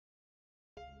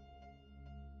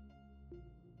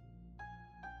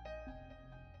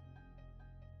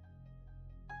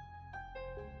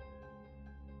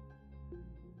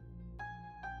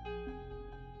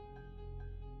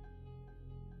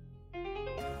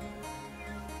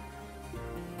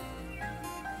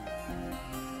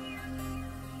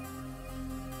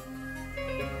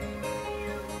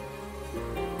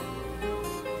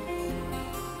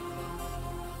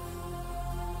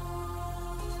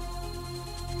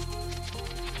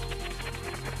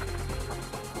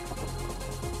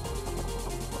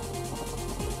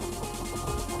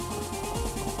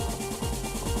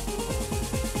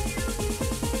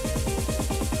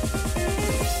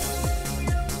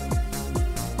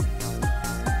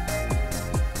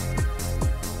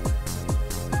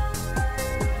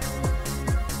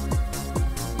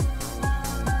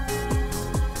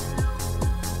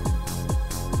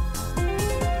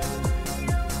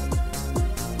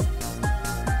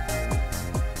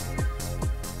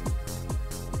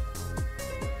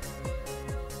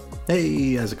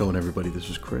Hey, how's it going, everybody? This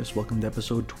is Chris. Welcome to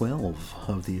episode 12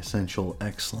 of the Essential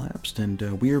X Lapsed, and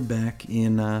we're back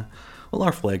in,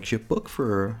 our flagship book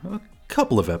for a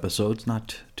couple of episodes,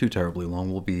 not too terribly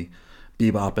long. We'll be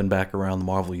bebopping back around the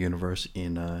Marvel Universe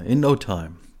in no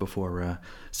time before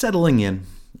settling in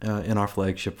our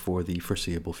flagship for the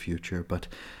foreseeable future. But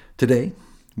today,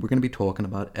 we're going to be talking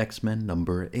about X-Men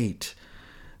number 8.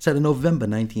 It's had a November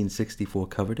 1964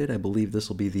 cover date. I believe this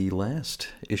will be the last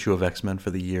issue of X-Men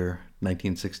for the year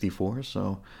 1964.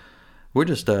 So we're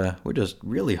just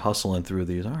really hustling through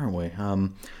these, aren't we?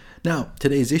 Now,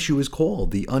 today's issue is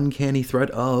called "The Uncanny Threat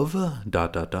of ...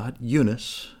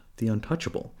 Eunice, the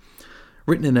Untouchable."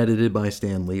 Written and edited by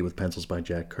Stan Lee with pencils by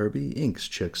Jack Kirby, inks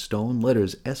Chick Stone,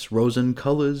 letters S. Rosen,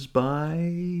 colors by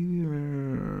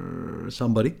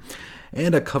somebody,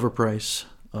 and a cover price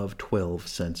of 12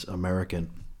 cents American.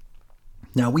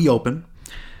 Now we open,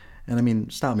 and I mean,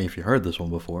 stop me if you heard this one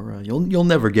before. You'll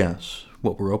never guess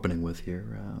what we're opening with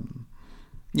here.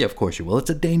 Yeah, of course you will. It's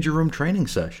a Danger Room training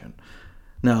session.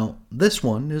 Now this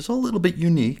one is a little bit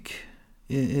unique.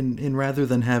 In rather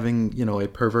than having, a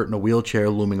pervert in a wheelchair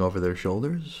looming over their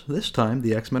shoulders, this time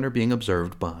the X-Men are being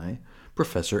observed by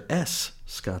Professor S.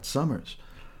 Scott Summers.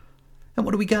 And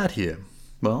what do we got here?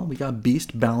 Well, we got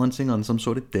Beast balancing on some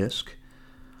sort of disc.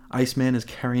 Iceman is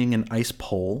carrying an ice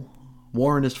pole.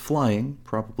 Warren is flying,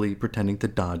 probably pretending to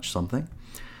dodge something.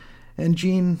 And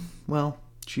Jean, well,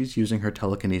 she's using her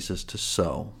telekinesis to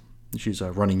sew. She's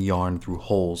running yarn through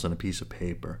holes in a piece of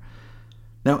paper.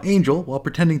 Now Angel, while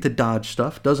pretending to dodge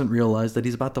stuff, doesn't realize that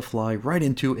he's about to fly right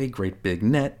into a great big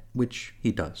net, which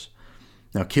he does.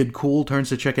 Now Kid Cool turns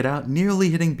to check it out, nearly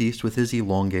hitting Beast with his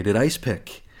elongated ice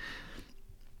pick.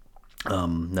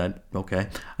 Okay,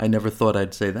 I never thought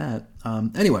I'd say that.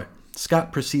 Anyway,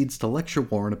 Scott proceeds to lecture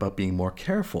Warren about being more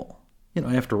careful.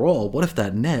 After all, what if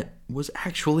that net was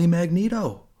actually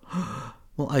Magneto?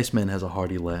 Well, Iceman has a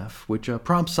hearty laugh, which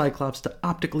prompts Cyclops to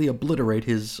optically obliterate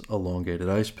his elongated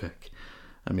ice pick.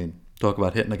 I mean, talk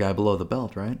about hitting a guy below the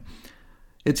belt, right?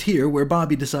 It's here where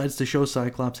Bobby decides to show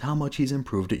Cyclops how much he's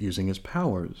improved at using his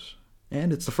powers.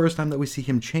 And it's the first time that we see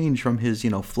him change from his,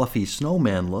 fluffy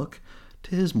snowman look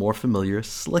to his more familiar,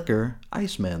 slicker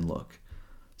Iceman look.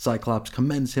 Cyclops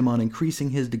commends him on increasing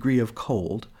his degree of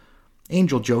cold.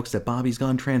 Angel jokes that Bobby's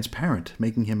gone transparent,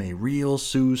 making him a real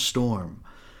Sue Storm.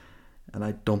 And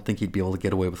I don't think he'd be able to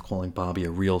get away with calling Bobby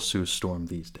a real Sue Storm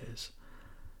these days.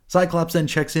 Cyclops then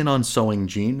checks in on sewing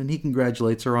Jean, and he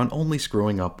congratulates her on only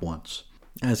screwing up once.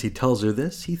 As he tells her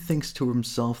this, he thinks to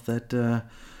himself that,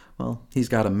 he's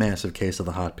got a massive case of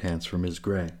the hot pants from Ms.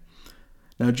 Gray.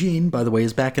 Now Jean, by the way,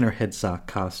 is back in her head sock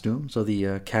costume, so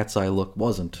the cat's eye look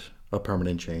wasn't a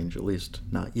permanent change, at least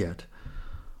not yet.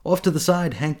 Off to the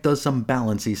side, Hank does some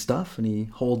balancy stuff, and he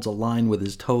holds a line with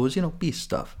his toes, Beast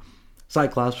stuff.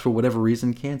 Cyclops, for whatever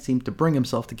reason, can't seem to bring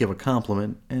himself to give a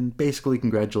compliment, and basically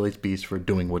congratulates Beast for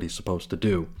doing what he's supposed to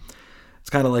do. It's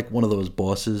kind of like one of those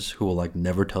bosses who will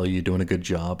never tell you you're doing a good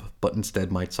job, but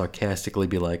instead might sarcastically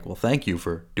be like, well, thank you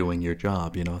for doing your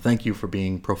job, thank you for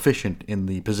being proficient in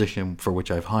the position for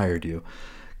which I've hired you.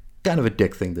 Kind of a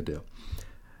dick thing to do.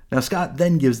 Now Scott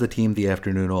then gives the team the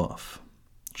afternoon off.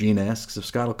 Jean asks if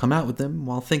Scott will come out with them,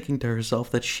 while thinking to herself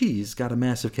that she's got a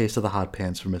massive case of the hot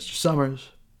pants for Mr.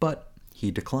 Summers, but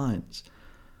he declines.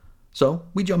 So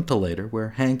we jump to later, where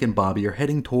Hank and Bobby are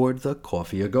heading toward the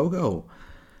Coffee A Go-Go.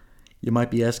 You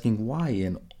might be asking why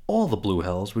in all the blue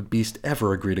hells would Beast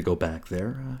ever agree to go back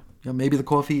there. Maybe the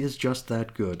coffee is just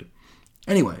that good.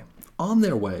 Anyway, on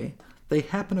their way, they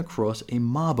happen across a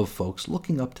mob of folks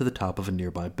looking up to the top of a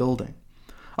nearby building.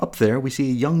 Up there, we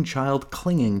see a young child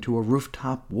clinging to a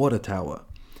rooftop water tower.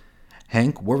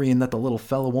 Hank, worrying that the little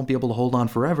fellow won't be able to hold on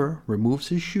forever, removes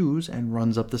his shoes and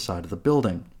runs up the side of the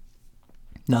building.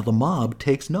 Now the mob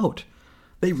takes note.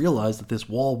 They realize that this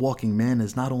wall-walking man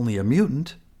is not only a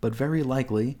mutant, but very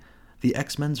likely the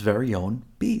X-Men's very own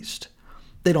Beast.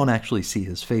 They don't actually see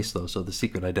his face, though, so the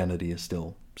secret identity is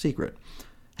still secret.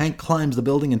 Hank climbs the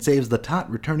building and saves the tot,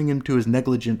 returning him to his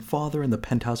negligent father in the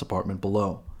penthouse apartment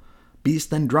below. Beast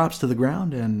then drops to the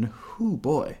ground, and,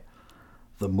 boy,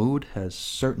 the mood has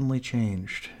certainly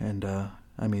changed. And,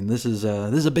 this is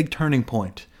a big turning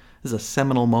point. This is a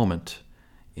seminal moment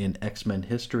in X-Men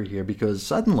history here, because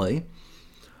suddenly,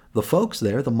 the folks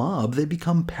there, the mob, they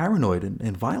become paranoid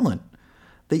and violent.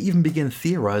 They even begin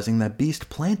theorizing that Beast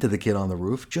planted the kid on the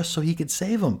roof just so he could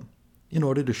save him, in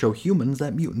order to show humans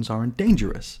that mutants aren't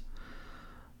dangerous.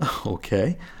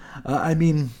 Okay.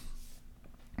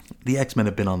 The X-Men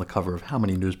have been on the cover of how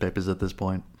many newspapers at this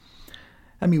point?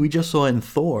 We just saw in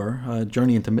Thor,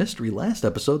 Journey into Mystery last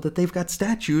episode, that they've got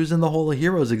statues in the Hall of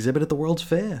Heroes exhibit at the World's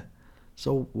Fair.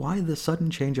 So why the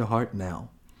sudden change of heart now?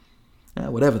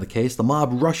 Whatever the case, the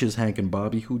mob rushes Hank and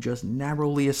Bobby, who just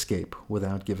narrowly escape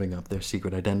without giving up their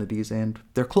secret identities and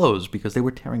their clothes, because they were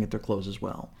tearing at their clothes as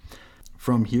well.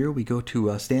 From here, we go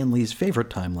to Stan Lee's favorite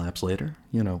time-lapse later,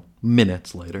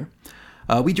 minutes later.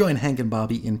 We join Hank and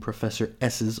Bobby in Professor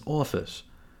S's office.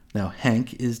 Now,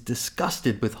 Hank is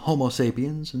disgusted with Homo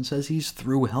sapiens and says he's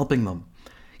through helping them.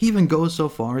 He even goes so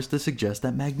far as to suggest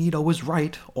that Magneto was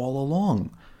right all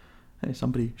along. Hey,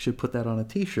 somebody should put that on a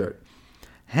t-shirt.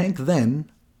 Hank then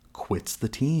quits the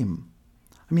team.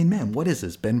 I mean, man, what is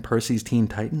this, Ben Percy's Teen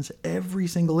Titans? Every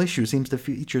single issue seems to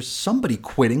feature somebody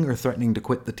quitting or threatening to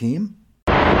quit the team.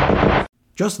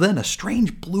 Just then, a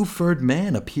strange blue-furred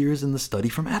man appears in the study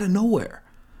from out of nowhere.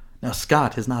 Now,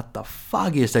 Scott has not the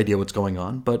foggiest idea what's going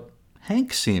on, but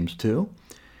Hank seems to.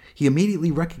 He immediately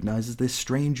recognizes this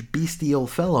strange bestial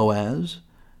fellow as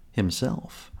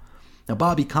himself. Now,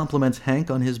 Bobby compliments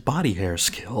Hank on his body hair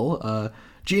skill.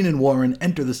 Jean and Warren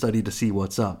enter the study to see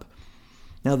what's up.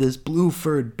 Now, this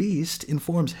blue-furred beast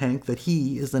informs Hank that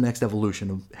he is the next evolution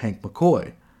of Hank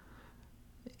McCoy.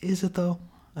 Is it, though?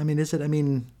 Is it?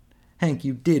 Hank,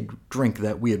 you did drink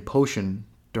that weird potion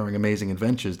during Amazing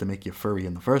Adventures to make you furry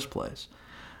in the first place.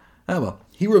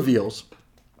 He reveals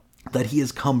that he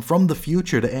has come from the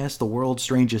future to ask the world's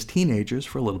strangest teenagers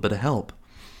for a little bit of help.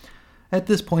 At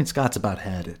this point, Scott's about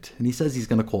had it, and he says he's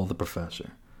going to call the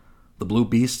professor. The Blue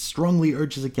Beast strongly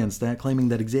urges against that, claiming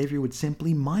that Xavier would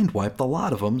simply mind-wipe the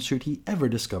lot of them should he ever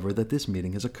discover that this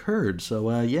meeting has occurred. So,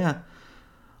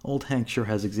 old Hank sure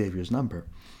has Xavier's number.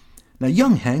 Now,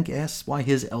 young Hank asks why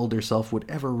his elder self would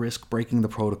ever risk breaking the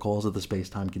protocols of the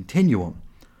space-time continuum.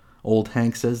 Old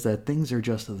Hank says that things are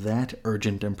just that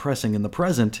urgent and pressing in the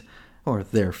present, or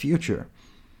their future.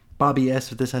 Bobby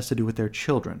asks if this has to do with their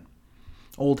children.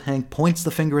 Old Hank points the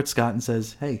finger at Scott and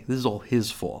says, hey, this is all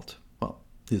his fault.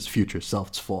 His future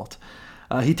self's fault.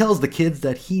 He tells the kids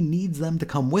that he needs them to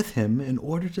come with him in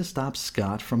order to stop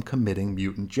Scott from committing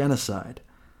mutant genocide.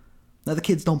 Now, the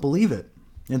kids don't believe it,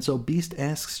 and so Beast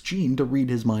asks Jean to read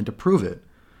his mind to prove it.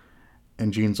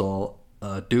 And Jean's all,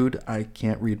 dude, I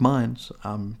can't read minds.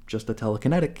 I'm just a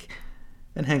telekinetic.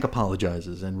 And Hank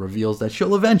apologizes and reveals that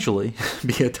she'll eventually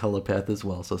be a telepath as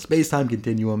well. So space-time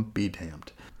continuum, be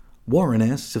damned. Warren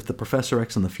asks if the Professor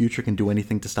X in the future can do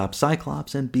anything to stop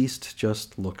Cyclops, and Beast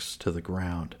just looks to the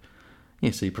ground.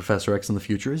 You see, Professor X in the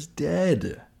future is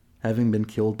dead, having been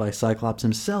killed by Cyclops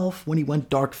himself when he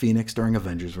went Dark Phoenix during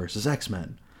Avengers vs.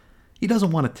 X-Men. He doesn't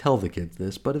want to tell the kids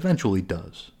this, but eventually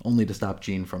does, only to stop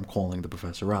Jean from calling the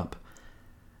Professor up.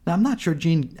 Now, I'm not sure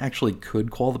Jean actually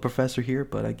could call the Professor here,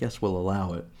 but I guess we'll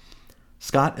allow it.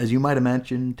 Scott, as you might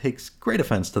imagine, takes great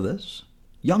offense to this.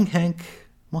 Young Hank,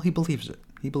 he believes it.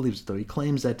 He believes it, though. He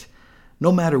claims that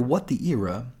no matter what the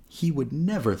era, he would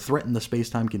never threaten the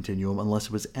space-time continuum unless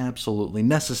it was absolutely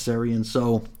necessary, and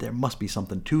so there must be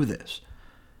something to this.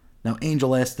 Now,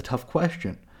 Angel asks the tough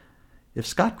question. If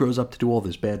Scott grows up to do all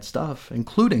this bad stuff,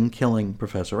 including killing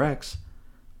Professor X,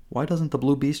 why doesn't the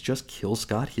Blue Beast just kill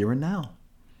Scott here and now?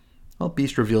 Well,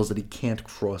 Beast reveals that he can't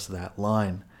cross that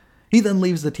line. He then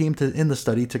leaves the team in the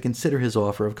study to consider his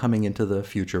offer of coming into the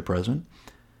future present.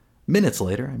 Minutes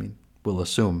later, we'll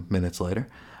assume minutes later,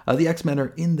 the X-Men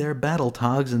are in their battle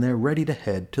togs and they're ready to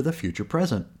head to the future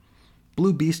present.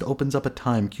 Blue Beast opens up a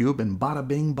time cube and bada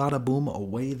bing, bada boom,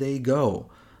 away they go.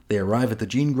 They arrive at the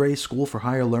Jean Grey School for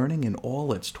Higher Learning in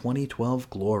all its 2012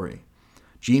 glory.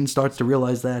 Jean starts to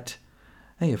realize that,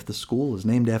 hey, if the school is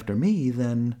named after me,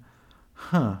 then,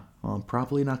 I'm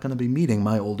probably not going to be meeting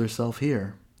my older self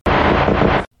here.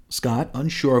 Scott,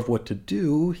 unsure of what to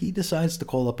do, he decides to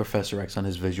call up Professor X on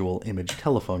his visual image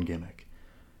telephone gimmick.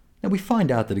 Now, we find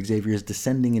out that Xavier is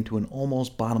descending into an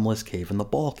almost bottomless cave in the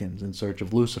Balkans in search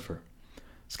of Lucifer.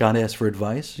 Scott asks for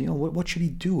advice. What should he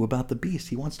do about the Beast?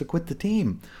 He wants to quit the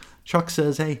team. Chuck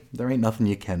says, hey, there ain't nothing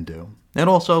you can do. And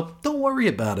also, don't worry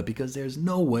about it, because there's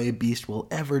no way Beast will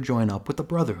ever join up with the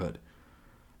Brotherhood.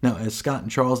 Now, as Scott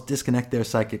and Charles disconnect their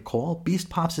psychic call, Beast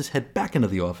pops his head back into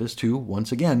the office to,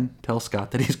 once again, tell Scott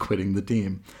that he's quitting the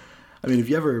team. If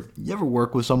you ever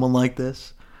work with someone like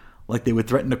this, like they would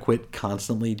threaten to quit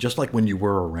constantly, just like when you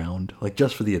were around, like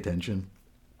just for the attention.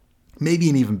 Maybe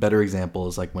an even better example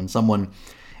is like when someone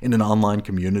in an online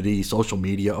community, social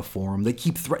media, a forum, they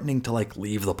keep threatening to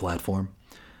leave the platform.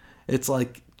 It's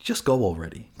like, just go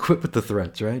already. Quit with the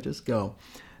threats, right? Just go.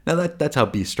 Now that's how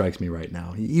Beast strikes me right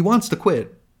now. He wants to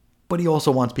quit, but he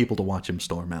also wants people to watch him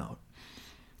storm out.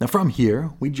 Now from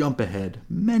here, we jump ahead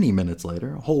many minutes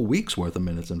later, a whole week's worth of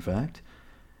minutes in fact,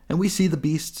 and we see the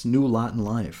Beast's new lot in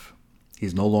life.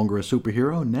 He's no longer a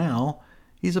superhero, now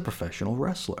He's a professional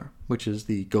wrestler, which is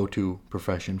the go-to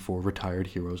profession for retired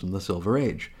heroes in the Silver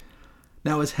Age.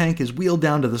 Now, as Hank is wheeled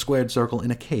down to the squared circle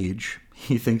in a cage,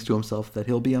 he thinks to himself that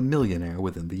he'll be a millionaire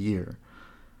within the year.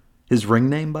 His ring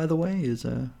name, by the way, is,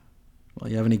 well,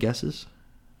 you have any guesses?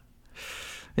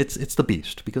 It's the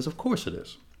Beast, because of course it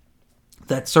is.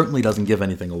 That certainly doesn't give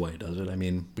anything away, does it? I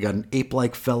mean, we got an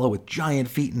ape-like fellow with giant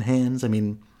feet and hands. I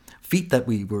mean, feet that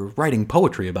we were writing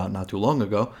poetry about not too long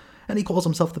ago, and he calls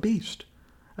himself the Beast.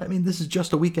 I mean, this is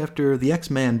just a week after the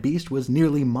X-Man Beast was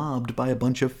nearly mobbed by a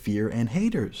bunch of fear and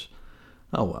haters.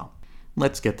 Oh well,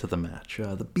 let's get to the match.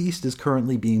 The Beast is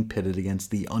currently being pitted against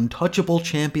the untouchable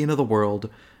champion of the world,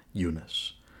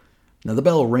 Eunice. Now the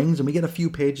bell rings and we get a few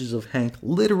pages of Hank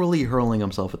literally hurling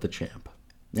himself at the champ.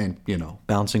 And,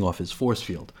 bouncing off his force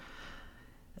field.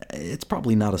 It's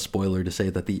probably not a spoiler to say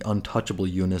that the untouchable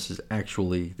Eunice is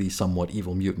actually the somewhat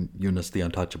evil mutant Eunice the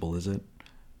Untouchable, is it?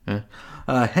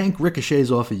 Hank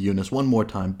ricochets off of Eunice one more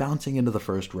time, bouncing into the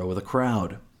first row of the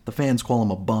crowd. The fans call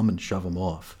him a bum and shove him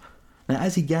off. Now,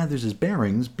 as he gathers his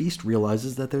bearings, Beast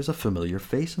realizes that there's a familiar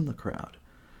face in the crowd.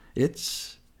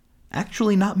 It's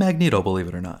actually not Magneto, believe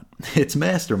it or not. It's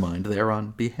Mastermind there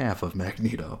on behalf of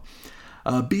Magneto.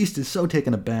 Beast is so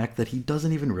taken aback that he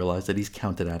doesn't even realize that he's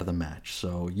counted out of the match,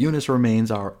 so Eunice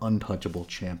remains our untouchable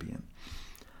champion.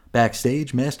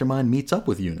 Backstage, Mastermind meets up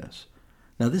with Eunice.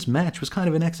 Now, this match was kind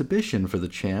of an exhibition for the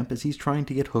champ as he's trying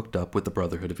to get hooked up with the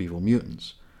Brotherhood of Evil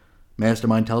Mutants.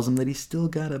 Mastermind tells him that he's still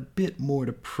got a bit more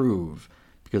to prove,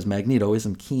 because Magneto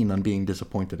isn't keen on being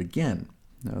disappointed again.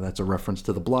 Now, that's a reference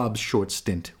to the Blob's short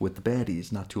stint with the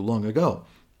baddies not too long ago.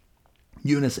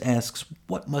 Eunice asks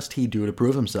what must he do to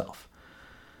prove himself.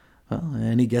 Well,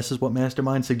 any guesses what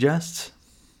Mastermind suggests?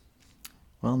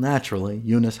 Well, naturally,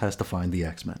 Eunice has to find the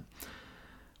X-Men.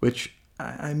 Which,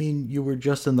 I mean, you were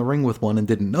just in the ring with one and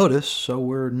didn't notice, so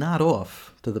we're not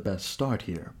off to the best start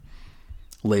here.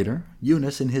 Later,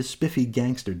 Eunice in his spiffy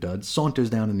gangster duds saunters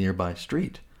down a nearby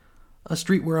street. A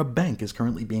street where a bank is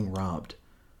currently being robbed.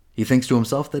 He thinks to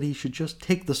himself that he should just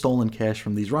take the stolen cash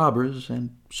from these robbers,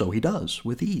 and so he does,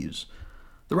 with ease.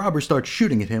 The robbers start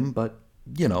shooting at him, but,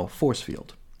 force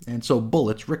field. And so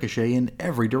bullets ricochet in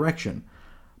every direction,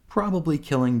 probably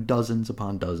killing dozens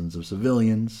upon dozens of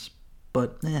civilians,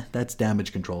 but that's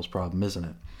Damage Control's problem, isn't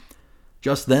it?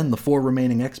 Just then, the 4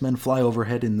 remaining X-Men fly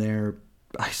overhead in their,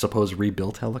 I suppose,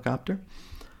 rebuilt helicopter.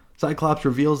 Cyclops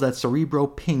reveals that Cerebro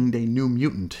pinged a new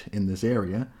mutant in this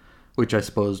area, which I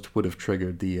suppose would have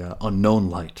triggered the unknown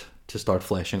light to start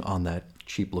flashing on that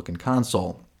cheap-looking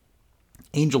console.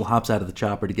 Angel hops out of the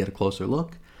chopper to get a closer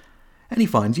look, and he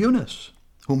finds Eunice,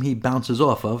 whom he bounces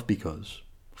off of because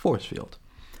force field.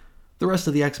 The rest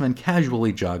of the X-Men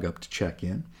casually jog up to check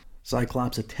in.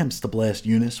 Cyclops attempts to blast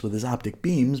Eunice with his optic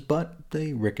beams, but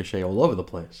they ricochet all over the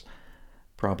place,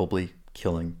 probably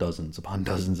killing dozens upon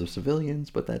dozens of civilians,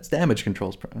 but that's Damage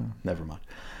Control's never mind.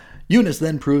 Eunice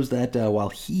then proves that while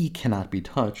he cannot be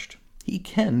touched, he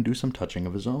can do some touching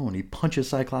of his own. He punches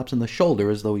Cyclops in the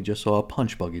shoulder as though he just saw a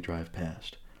punch buggy drive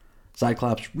past.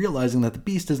 Cyclops, realizing that the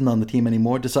Beast isn't on the team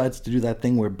anymore, decides to do that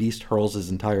thing where Beast hurls his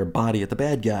entire body at the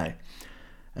bad guy.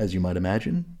 As you might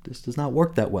imagine, this does not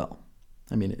work that well.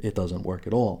 I mean, it doesn't work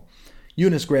at all.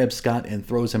 Eunice grabs Scott and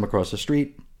throws him across the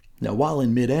street. Now, while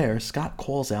in midair, Scott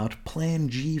calls out Plan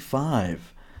G5.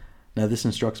 Now, this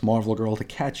instructs Marvel Girl to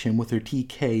catch him with her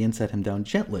TK and set him down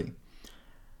gently.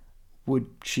 Would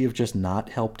she have just not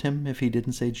helped him if he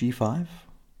didn't say G5?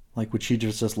 Like, would she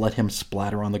just let him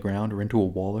splatter on the ground or into a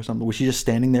wall or something? Was she just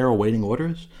standing there awaiting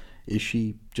orders? Is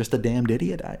she just a damned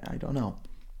idiot? I don't know.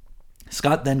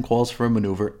 Scott then calls for a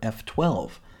maneuver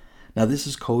F12. Now, this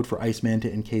is code for Iceman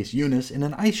to encase Eunice in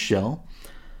an ice shell.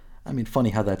 I mean, funny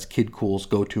how that's Kid Cool's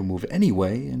go-to move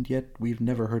anyway, and yet we've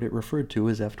never heard it referred to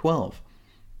as F12.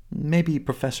 Maybe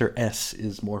Professor S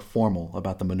is more formal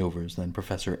about the maneuvers than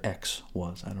Professor X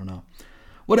was. I don't know.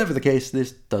 Whatever the case,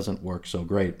 this doesn't work so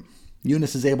great.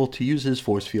 Eunice is able to use his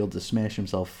force field to smash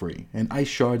himself free, and ice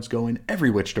shards go in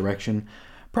every which direction,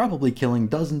 probably killing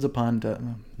dozens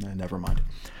upon... never mind.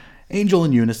 Angel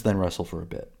and Eunice then wrestle for a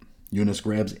bit. Eunice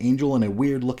grabs Angel in a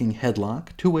weird-looking headlock,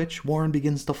 to which Warren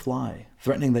begins to fly,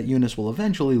 threatening that Eunice will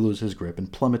eventually lose his grip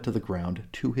and plummet to the ground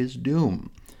to his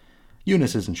doom.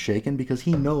 Eunice isn't shaken because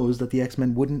he knows that the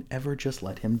X-Men wouldn't ever just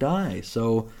let him die,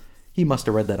 so he must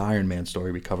have read that Iron Man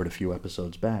story we covered a few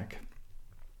episodes back.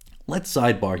 Let's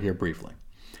sidebar here briefly.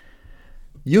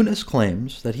 Eunice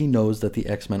claims that he knows that the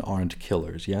X-Men aren't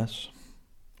killers, yes?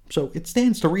 So it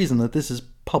stands to reason that this is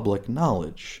public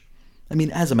knowledge. I mean,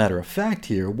 as a matter of fact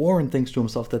here, Warren thinks to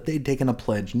himself that they'd taken a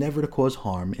pledge never to cause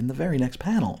harm in the very next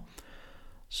panel.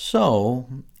 So,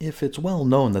 if it's well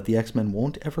known that the X-Men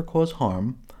won't ever cause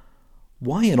harm,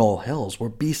 Why in all hells were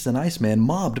Beast and Iceman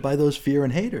mobbed by those fear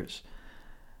and haters?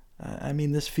 I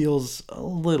mean, this feels a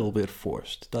little bit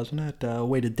forced, doesn't it? A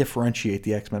way to differentiate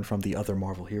the X-Men from the other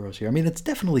Marvel heroes here. I mean, it's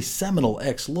definitely seminal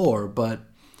X lore, but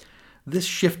this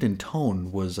shift in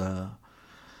tone was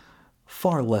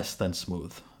far less than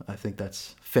smooth. I think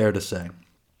that's fair to say.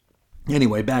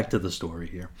 Anyway, back to the story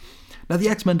here. Now, the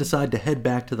X-Men decide to head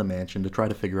back to the mansion to try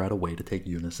to figure out a way to take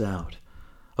Eunice out.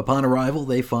 Upon arrival,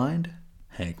 they find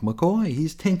Hank McCoy.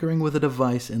 He's tinkering with a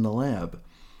device in the lab.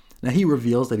 Now, he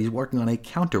reveals that he's working on a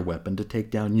counter-weapon to take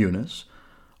down Eunice,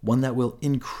 one that will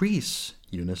increase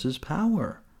Eunice's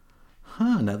power.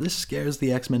 Now this scares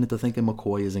the X-Men into thinking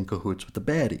McCoy is in cahoots with the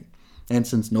baddie. And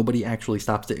since nobody actually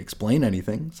stops to explain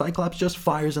anything, Cyclops just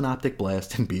fires an optic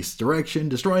blast in Beast's direction,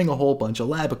 destroying a whole bunch of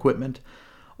lab equipment,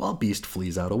 while Beast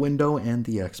flees out a window and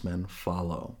the X-Men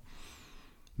follow.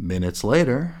 Minutes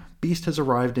later, Beast has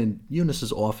arrived in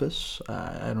Eunice's office.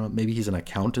 I don't know, maybe he's an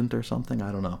accountant or something,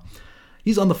 I don't know.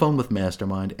 He's on the phone with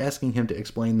Mastermind, asking him to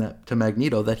explain that to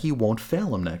Magneto that he won't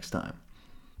fail him next time.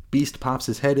 Beast pops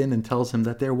his head in and tells him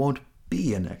that there won't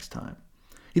be a next time.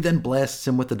 He then blasts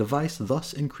him with the device,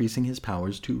 thus increasing his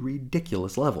powers to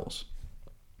ridiculous levels.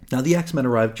 Now, the X-Men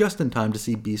arrive just in time to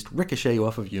see Beast ricochet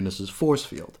off of Eunice's force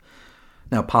field.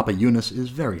 Now, Papa Eunice is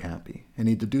very happy, and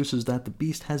he deduces that the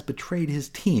Beast has betrayed his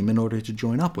team in order to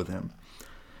join up with him.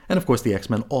 And of course, the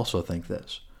X-Men also think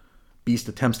this. Beast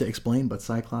attempts to explain, but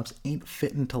Cyclops ain't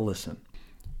fitting to listen.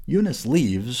 Eunice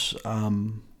leaves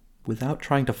without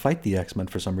trying to fight the X-Men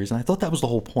for some reason. I thought that was the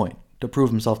whole point, to prove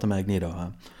himself to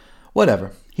Magneto,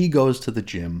 Whatever. He goes to the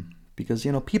gym, because,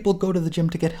 people go to the gym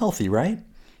to get healthy, right?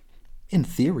 In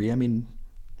theory, I mean,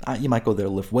 you might go there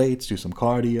to lift weights, do some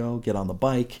cardio, get on the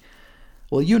bike.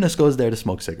 Well, Eunice goes there to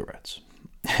smoke cigarettes.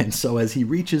 And so as he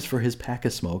reaches for his pack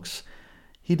of smokes,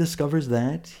 he discovers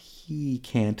that he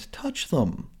can't touch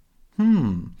them.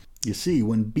 You see,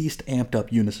 when Beast amped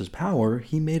up Eunice's power,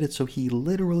 he made it so he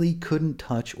literally couldn't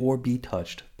touch or be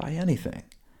touched by anything.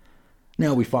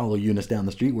 Now we follow Eunice down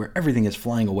the street where everything is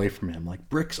flying away from him, like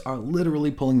bricks are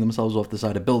literally pulling themselves off the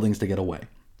side of buildings to get away.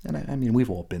 And I mean, we've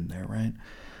all been there, right?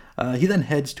 He then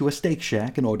heads to a steak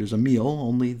shack and orders a meal,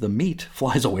 only the meat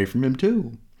flies away from him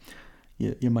too.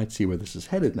 You might see where this is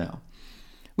headed now.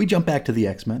 We jump back to the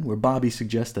X-Men, where Bobby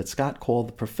suggests that Scott call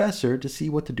the professor to see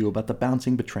what to do about the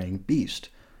bouncing, betraying Beast.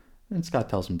 And Scott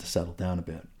tells him to settle down a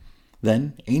bit.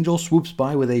 Then, Angel swoops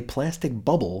by with a plastic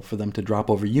bubble for them to drop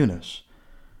over Eunice.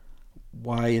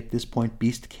 Why, at this point,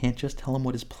 Beast can't just tell him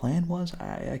what his plan was?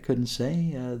 I couldn't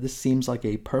say. This seems like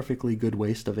a perfectly good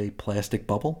waste of a plastic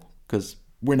bubble, because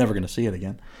we're never going to see it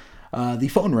again. The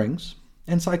phone rings,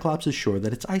 and Cyclops is sure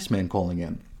that it's Iceman calling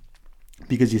in.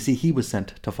 Because, you see, he was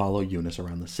sent to follow Eunice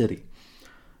around the city.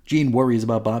 Jean worries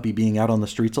about Bobby being out on the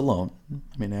streets alone.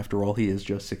 I mean, after all, he is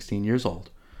just 16 years old.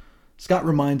 Scott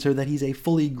reminds her that he's a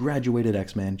fully graduated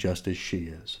X-Man just as she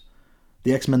is.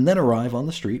 The X-Men then arrive on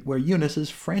the street where Eunice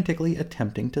is frantically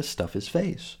attempting to stuff his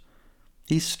face.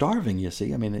 He's starving, you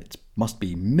see. I mean, it must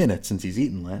be minutes since he's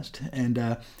eaten last,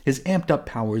 and his amped-up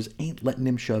powers ain't letting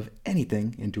him shove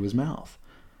anything into his mouth.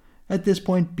 At this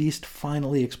point, Beast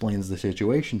finally explains the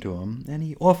situation to him, and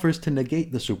he offers to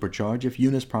negate the supercharge if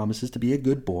Eunice promises to be a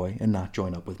good boy and not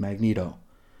join up with Magneto.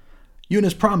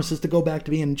 Eunice promises to go back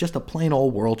to being just a plain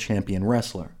old world champion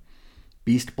wrestler.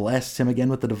 Beast blasts him again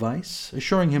with the device,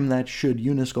 assuring him that should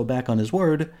Eunice go back on his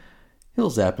word, he'll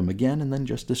zap him again and then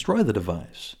just destroy the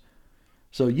device.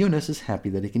 So Eunice is happy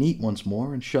that he can eat once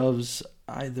more and shoves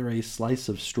either a slice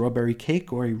of strawberry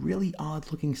cake or a really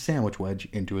odd-looking sandwich wedge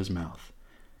into his mouth.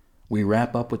 We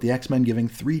wrap up with the X-Men giving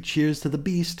 3 cheers to the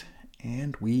Beast,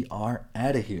 and we are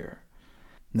out of here.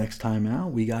 Next time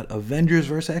out, we got Avengers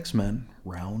vs. X-Men,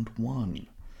 Round 1.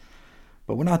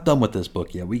 But we're not done with this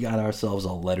book yet. We got ourselves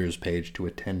a letters page to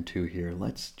attend to here.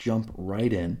 Let's jump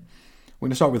right in. We're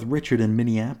going to start with Richard in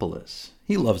Minneapolis.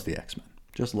 He loves the X-Men,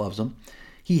 just loves them.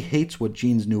 He hates what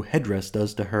Jean's new headdress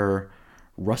does to her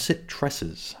russet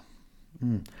tresses.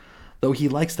 Though he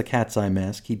likes the cat's eye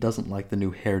mask, he doesn't like the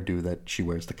new hairdo that she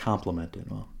wears to complement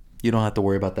it. Well, you don't have to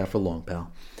worry about that for long,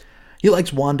 pal. He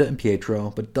likes Wanda and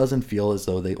Pietro, but doesn't feel as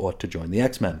though they ought to join the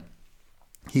X-Men.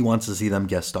 He wants to see them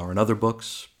guest star in other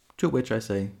books, to which I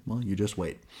say, well, you just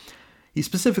wait. He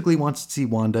specifically wants to see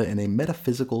Wanda in a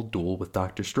metaphysical duel with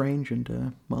Doctor Strange,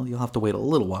 and, well, you'll have to wait a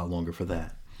little while longer for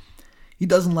that. He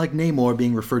doesn't like Namor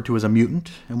being referred to as a mutant,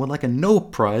 and would like a no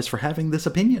prize for having this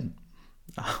opinion.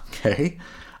 Okay.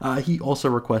 He also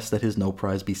requests that his no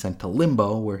prize be sent to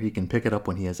Limbo, where he can pick it up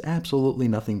when he has absolutely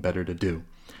nothing better to do.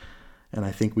 And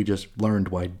I think we just learned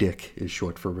why Dick is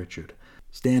short for Richard.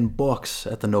 Stan balks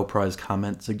at the no prize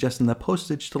comment, suggesting that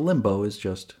postage to Limbo is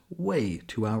just way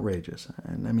too outrageous.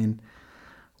 And I mean,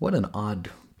 what an odd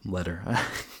letter.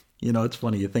 It's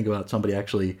funny, you think about somebody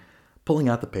actually pulling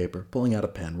out the paper, pulling out a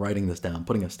pen, writing this down,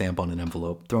 putting a stamp on an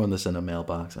envelope, throwing this in a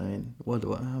mailbox. I mean,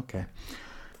 okay.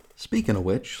 Speaking of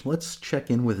which, let's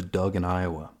check in with Doug in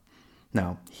Iowa.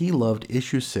 Now, he loved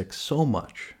issue 6 so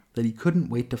much that he couldn't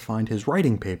wait to find his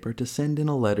writing paper to send in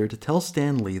a letter to tell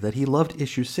Stan Lee that he loved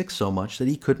issue 6 so much that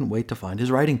he couldn't wait to find his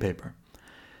writing paper.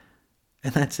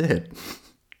 And that's it.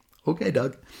 Okay,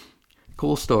 Doug.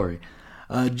 Cool story.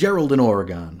 Gerald in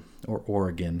Oregon, or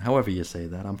Oregon, however you say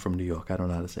that. I'm from New York. I don't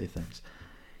know how to say things.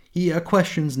 He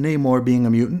questions Namor being a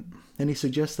mutant, and he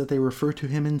suggests that they refer to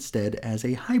him instead as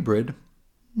a hybrid.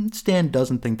 Stan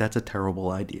doesn't think that's a terrible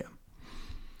idea.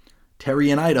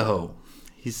 Terry in Idaho.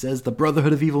 He says the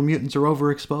Brotherhood of Evil Mutants are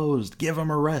overexposed. Give them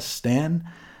a rest, Stan.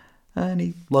 And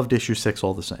he loved issue 6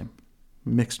 all the same.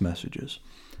 Mixed messages.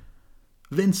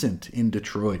 Vincent in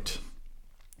Detroit.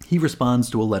 He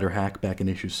responds to a letter hack back in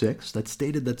issue 6 that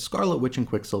stated that Scarlet Witch and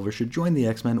Quicksilver should join the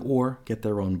X-Men or get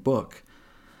their own book.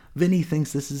 Vinny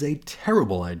thinks this is a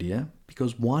terrible idea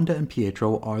because Wanda and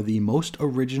Pietro are the most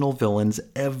original villains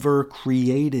ever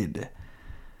created.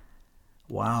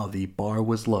 Wow, the bar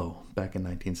was low back in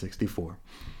 1964.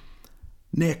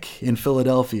 Nick in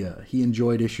Philadelphia. He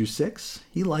enjoyed issue 6.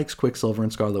 He likes Quicksilver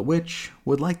and Scarlet Witch.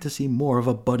 Would like to see more of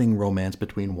a budding romance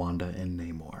between Wanda and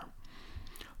Namor.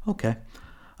 Okay.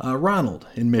 Ronald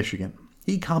in Michigan.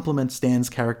 He compliments Stan's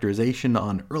characterization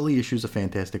on early issues of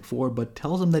Fantastic Four, but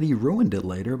tells him that he ruined it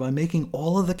later by making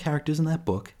all of the characters in that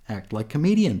book act like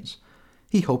comedians.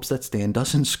 He hopes that Stan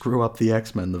doesn't screw up the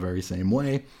X-Men the very same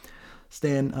way.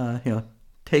 Stan,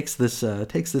 takes this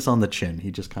on the chin. He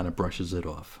just kind of brushes it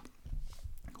off.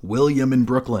 William in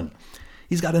Brooklyn.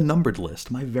 He's got a numbered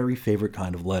list, my very favorite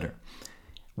kind of letter.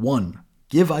 1.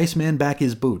 Give Iceman back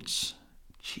his boots.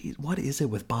 Geez, what is it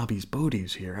with Bobby's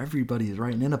booties here? Everybody is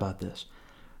writing in about this.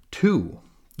 2.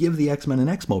 Give the X-Men an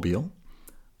X-Mobile.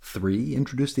 3.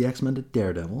 Introduce the X-Men to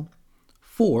Daredevil.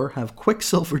 4. Have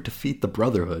Quicksilver defeat the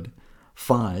Brotherhood.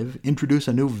 5. Introduce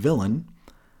a new villain.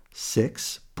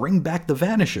 6. Bring back the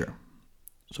Vanisher.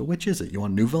 So which is it? You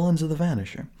want new villains or the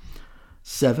Vanisher?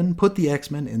 7. Put the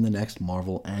X-Men in the next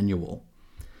Marvel Annual.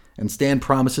 And Stan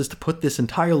promises to put this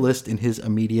entire list in his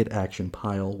immediate action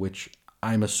pile, which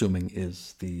I'm assuming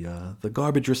is the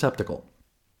garbage receptacle.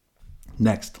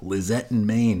 Next, Lizette in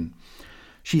Maine.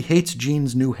 She hates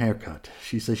Jean's new haircut.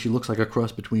 She says she looks like a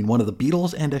cross between one of the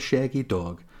Beatles and a shaggy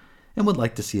dog, and would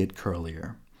like to see it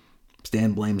curlier.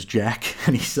 Stan blames Jack,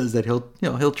 and he says that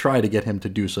he'll try to get him to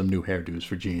do some new hairdos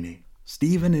for Jeannie.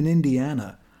 Stephen in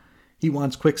Indiana. He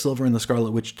wants Quicksilver and the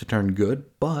Scarlet Witch to turn good,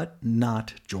 but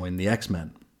not join the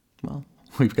X-Men. Well,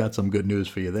 we've got some good news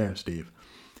for you there, Steve.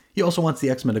 He also wants the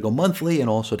X-Men to go monthly and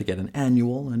also to get an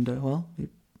annual, and, he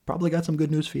probably got some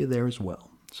good news for you there as well.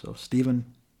 So,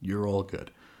 Stephen, you're all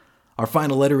good. Our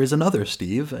final letter is another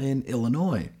Steve in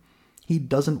Illinois. He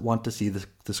doesn't want to see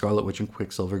the Scarlet Witch and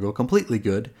Quicksilver go completely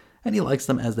good, and he likes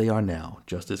them as they are now,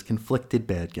 just as conflicted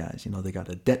bad guys. They got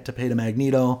a debt to pay to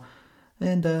Magneto,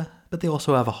 and but they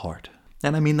also have a heart.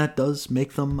 And I mean, that does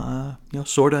make them,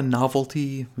 sort of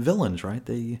novelty villains, right?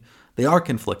 They are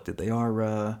conflicted.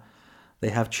 They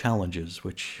have challenges,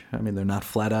 which, I mean, they're not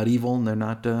flat out evil and they're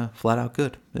not flat out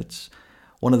good. It's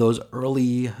one of those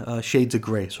early shades of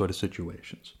gray sort of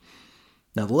situations.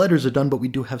 Now, the letters are done, but we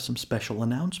do have some special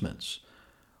announcements.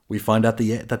 We find out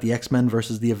that the X-Men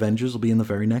versus the Avengers will be in the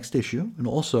very next issue, and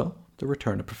also the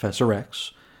return of Professor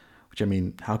X, which, I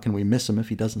mean, how can we miss him if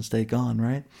he doesn't stay gone,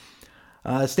 right?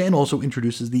 Stan also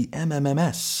introduces the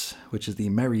MMMS, which is the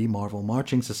Merry Marvel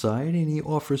Marching Society, and he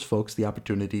offers folks the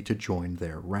opportunity to join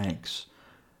their ranks.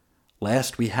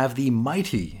 Last, we have the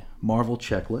Mighty Marvel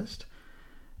Checklist,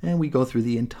 and we go through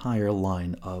the entire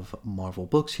line of Marvel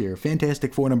books here.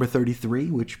 Fantastic Four number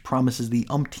 33, which promises the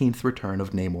umpteenth return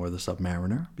of Namor the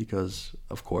Submariner, because,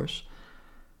 of course.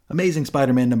 Amazing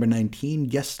Spider-Man number 19,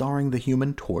 guest starring the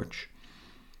Human Torch.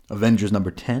 Avengers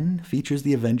number 10 features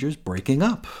the Avengers breaking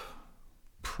up.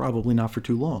 Probably not for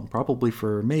too long. Probably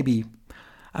for maybe,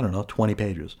 20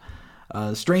 pages.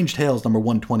 Strange Tales number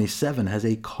 127 has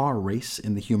a car race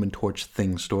in the Human Torch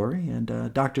Thing story,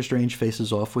 and Doctor Strange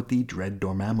faces off with the Dread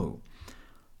Dormammu.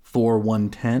 Thor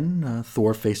 110,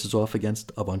 Thor faces off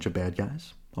against a bunch of bad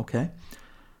guys. Okay.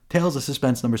 Tales of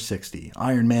Suspense number 60,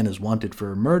 Iron Man is wanted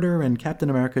for murder, and Captain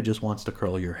America just wants to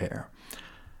curl your hair.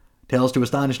 Tales to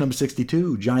Astonish number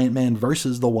 62, Giant Man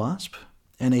versus the Wasp,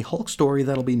 and a Hulk story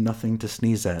that'll be nothing to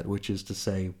sneeze at, which is to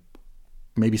say,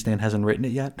 maybe Stan hasn't written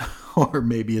it yet, or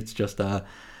maybe it's just,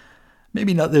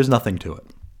 there's nothing to it.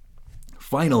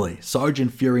 Finally,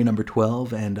 Sergeant Fury number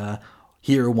 12, and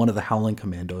here one of the Howling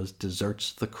Commandos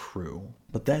deserts the crew.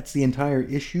 But that's the entire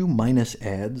issue, minus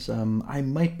ads. I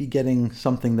might be getting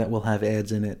something that will have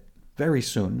ads in it very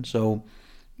soon, so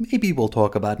maybe we'll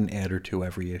talk about an ad or two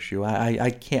every issue. I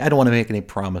don't want to make any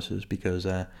promises because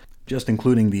just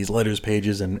including these letters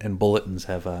pages and bulletins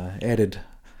have added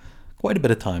quite a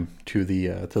bit of time to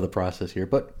the process here.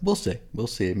 But we'll see.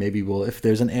 Maybe if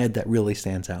there's an ad that really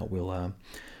stands out,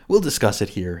 we'll discuss it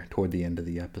here toward the end of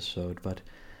the episode. But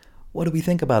what do we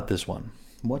think about this one?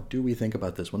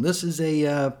 This is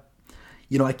a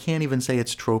I can't even say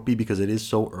it's tropey because it is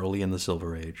so early in the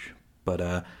Silver Age, but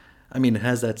it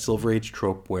has that Silver Age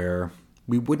trope where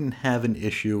we wouldn't have an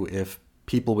issue if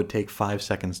people would take 5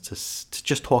 seconds to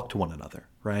just talk to one another,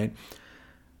 right?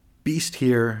 Beast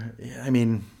here,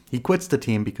 he quits the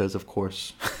team because, of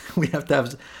course, we have to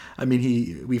have...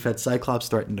 we've had Cyclops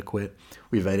threaten to quit.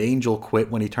 We've had Angel quit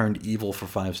when he turned evil for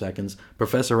 5 seconds.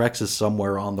 Professor X is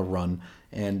somewhere on the run.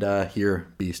 And here,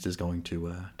 Beast is going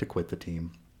to quit the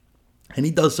team. And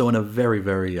he does so in a very,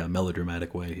 very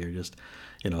melodramatic way here. Just,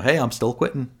 hey, I'm still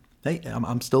quitting. Hey,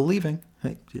 I'm still leaving.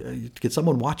 Hey, could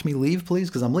someone watch me leave, please?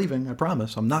 Because I'm leaving, I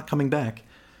promise. I'm not coming back.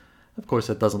 Of course,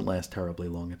 that doesn't last terribly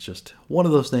long. It's just one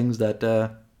of those things that...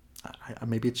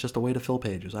 maybe it's just a way to fill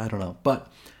pages. I don't know.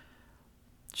 But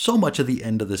so much of the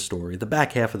end of this story, the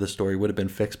back half of the story, would have been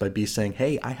fixed by Beast saying,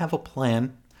 hey, I have a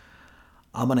plan.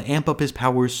 I'm going to amp up his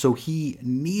powers so he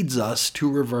needs us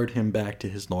to revert him back to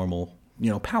his normal,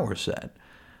 power set.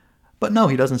 But no,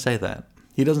 he doesn't say that.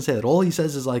 All he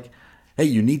says is like, hey,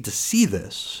 you need to see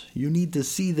this.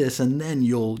 And then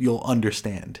you'll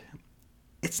understand.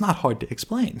 It's not hard to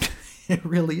explain. It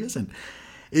really isn't.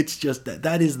 It's just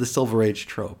that is the Silver Age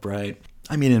trope, right?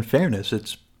 In fairness,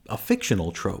 it's a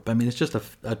fictional trope. It's just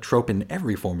a trope in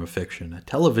every form of fiction. A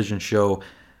television show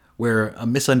where a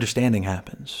misunderstanding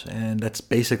happens. And that's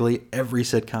basically every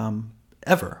sitcom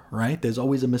ever, right? There's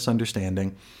always a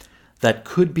misunderstanding that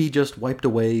could be just wiped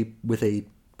away with a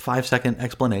 5-second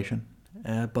explanation.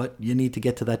 But you need to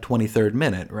get to that 23rd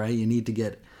minute, right? You need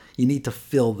to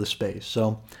fill the space.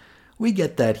 So we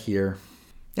get that here.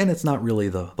 And it's not really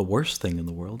the worst thing in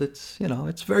the world. It's,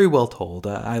 it's very well told.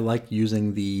 I like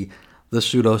using the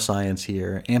pseudoscience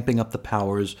here, amping up the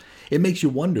powers. It makes you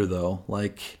wonder, though,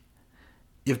 like,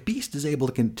 if Beast is able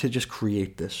to just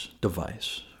create this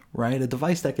device, right? A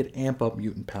device that could amp up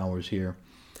mutant powers here,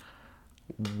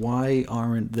 why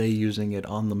aren't they using it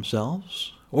on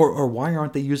themselves? Or why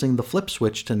aren't they using the flip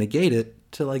switch to negate it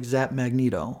to, like, zap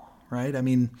Magneto, right?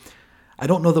 I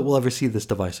don't know that we'll ever see this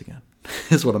device again,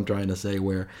 is what I'm trying to say,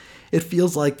 where it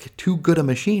feels like too good a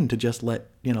machine to just let,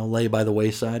 lay by the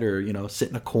wayside or, sit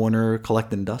in a corner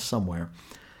collecting dust somewhere.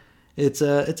 It's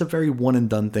a very one and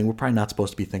done thing. We're probably not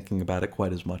supposed to be thinking about it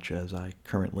quite as much as I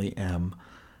currently am.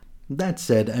 That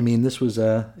said,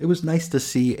 it was nice to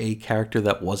see a character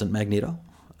that wasn't Magneto.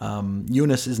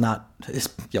 Eunice is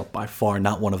by far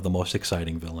not one of the most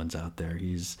exciting villains out there.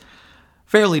 He's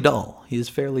fairly dull. He is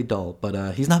fairly dull,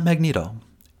 but he's not Magneto.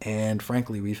 And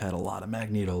frankly, we've had a lot of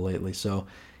Magneto lately, so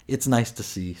it's nice to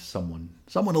see someone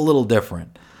a little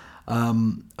different.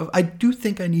 I do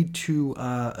think I need to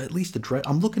at least address...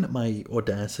 I'm looking at my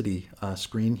Audacity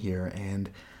screen here, and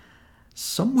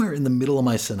somewhere in the middle of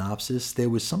my synopsis, there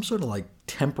was some sort of like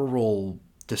temporal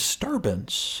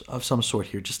disturbance of some sort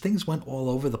here. Just things went all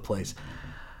over the place.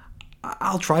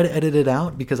 I'll try to edit it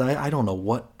out because I don't know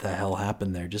what the hell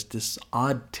happened there. Just this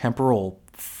odd temporal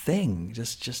thing.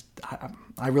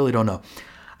 I really don't know.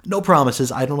 No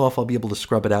promises. I don't know if I'll be able to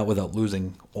scrub it out without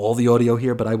losing all the audio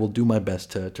here, but I will do my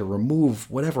best to remove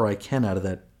whatever I can out of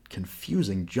that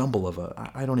confusing jumble of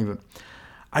I don't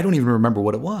even remember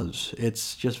what it was.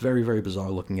 It's just very, very bizarre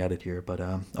looking at it here. But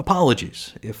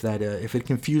apologies if it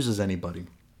confuses anybody.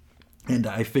 And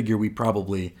I figure we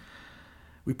probably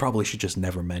should just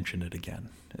never mention it again,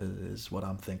 is what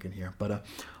I'm thinking here. But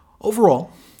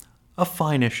overall, a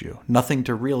fine issue. Nothing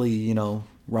to really,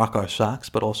 rock our socks,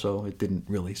 but also it didn't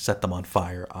really set them on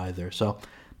fire either. So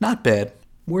not bad.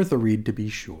 Worth a read to be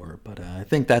sure. But I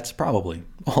think that's probably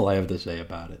all I have to say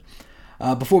about it.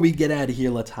 Before we get out of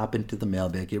here, let's hop into the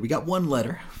mailbag here. We got one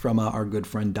letter from our good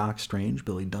friend Doc Strange,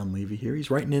 Billy Dunleavy here. He's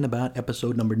writing in about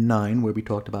episode number 9, where we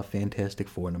talked about Fantastic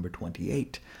Four number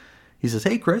 28. He says,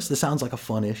 "Hey Chris, this sounds like a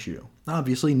fun issue.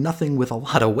 Obviously nothing with a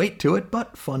lot of weight to it,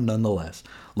 but fun nonetheless.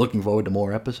 Looking forward to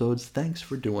more episodes. Thanks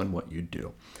for doing what you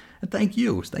do." And thank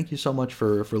you so much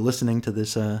for listening to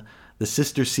this the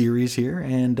sister series here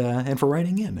and for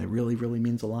writing in. It really, really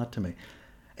means a lot to me.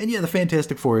 And yeah, the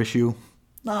Fantastic Four issue,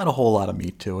 not a whole lot of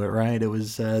meat to it, right? It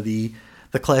was the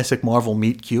classic Marvel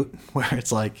meet cute, where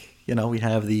it's like, we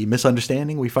have the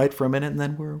misunderstanding, we fight for a minute, and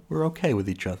then we're okay with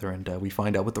each other, and we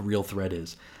find out what the real threat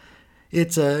is.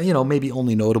 It's maybe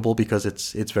only notable because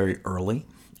it's very early,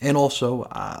 and also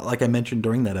like I mentioned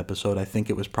during that episode, I think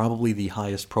it was probably the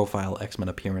highest profile X-Men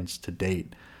appearance to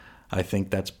date. I think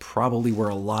that's probably where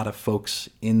a lot of folks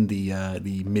in the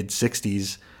mid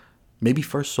 '60s maybe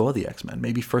first saw the X-Men,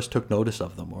 maybe first took notice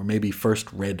of them, or maybe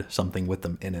first read something with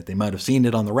them in it. They might have seen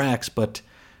it on the racks, but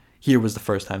here was the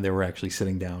first time they were actually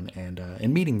sitting down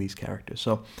and meeting these characters.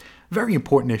 So, very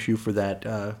important issue for that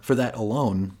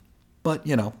alone. But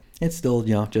it's still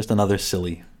just another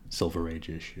silly Silver Age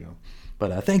issue.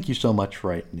 But thank you so much for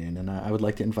writing in, and I would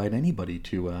like to invite anybody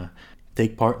to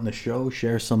take part in the show,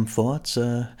 share some thoughts,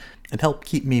 and help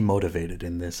keep me motivated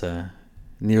in this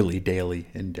nearly daily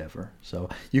endeavor. So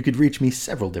you could reach me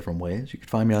several different ways. You could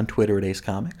find me on Twitter at Ace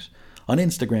Comics, on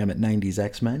Instagram at 90s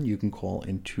X-Men. You can call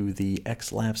into the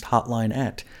X-Lapsed hotline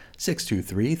at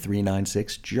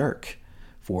 623-396-JERK.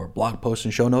 For blog posts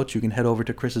and show notes, you can head over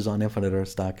to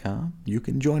chrisisoninfiniteearths.com. You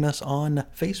can join us on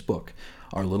Facebook.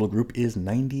 Our little group is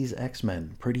 90s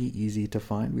X-Men. Pretty easy to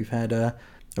find. We've had a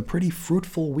pretty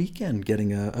fruitful weekend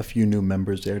getting a few new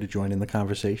members there to join in the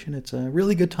conversation. It's a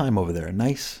really good time over there. A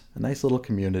nice little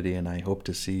community, and I hope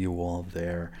to see you all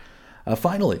there.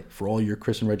 Finally, for all your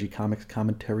Chris and Reggie Comics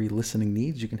commentary listening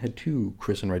needs, you can head to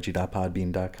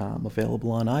chrisandreggie.podbean.com,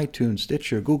 available on iTunes,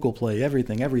 Stitcher, Google Play,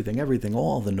 everything,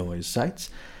 all the noise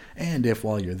sites. And if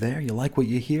while you're there you like what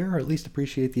you hear, or at least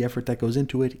appreciate the effort that goes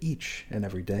into it each and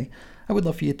every day, I would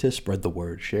love for you to spread the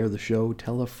word, share the show,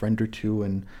 tell a friend or two,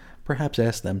 and perhaps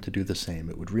ask them to do the same.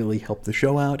 It would really help the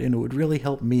show out, and it would really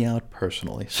help me out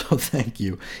personally. So thank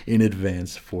you in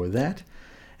advance for that.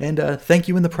 And thank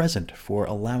you in the present for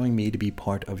allowing me to be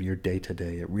part of your day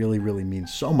today. It really, really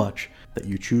means so much that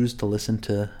you choose to listen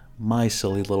to my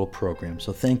silly little program.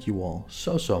 So thank you all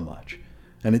so, so much.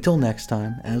 And until next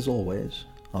time, as always,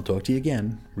 I'll talk to you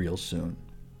again real soon.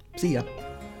 See ya.